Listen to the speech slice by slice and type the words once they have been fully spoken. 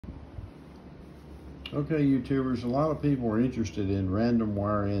Okay, YouTubers, a lot of people are interested in random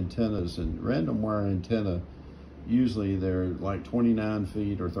wire antennas, and random wire antenna, usually they're like 29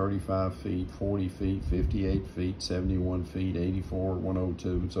 feet or 35 feet, 40 feet, 58 feet, 71 feet, 84, 102,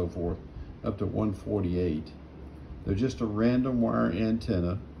 and so forth, up to 148. They're just a random wire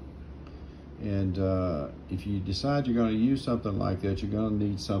antenna. And if you decide you're going to use something like that, you're going to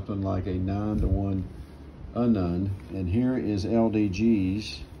need something like a 9-to-1 Unun. And here is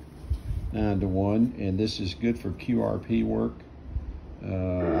LDG's 9-to-1, and this is good for QRP work.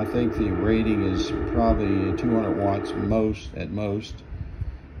 I think the rating is probably 200 watts at most.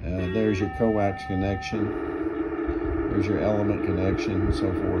 There's your coax connection. There's your element connection, and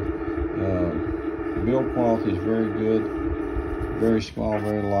so forth. The build quality is very good. Very small,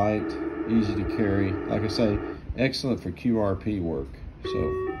 very light, easy to carry. Like I say, excellent for QRP work.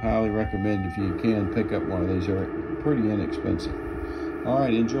 So highly recommend if you can pick up one of these. They're pretty inexpensive. All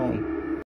right, enjoy.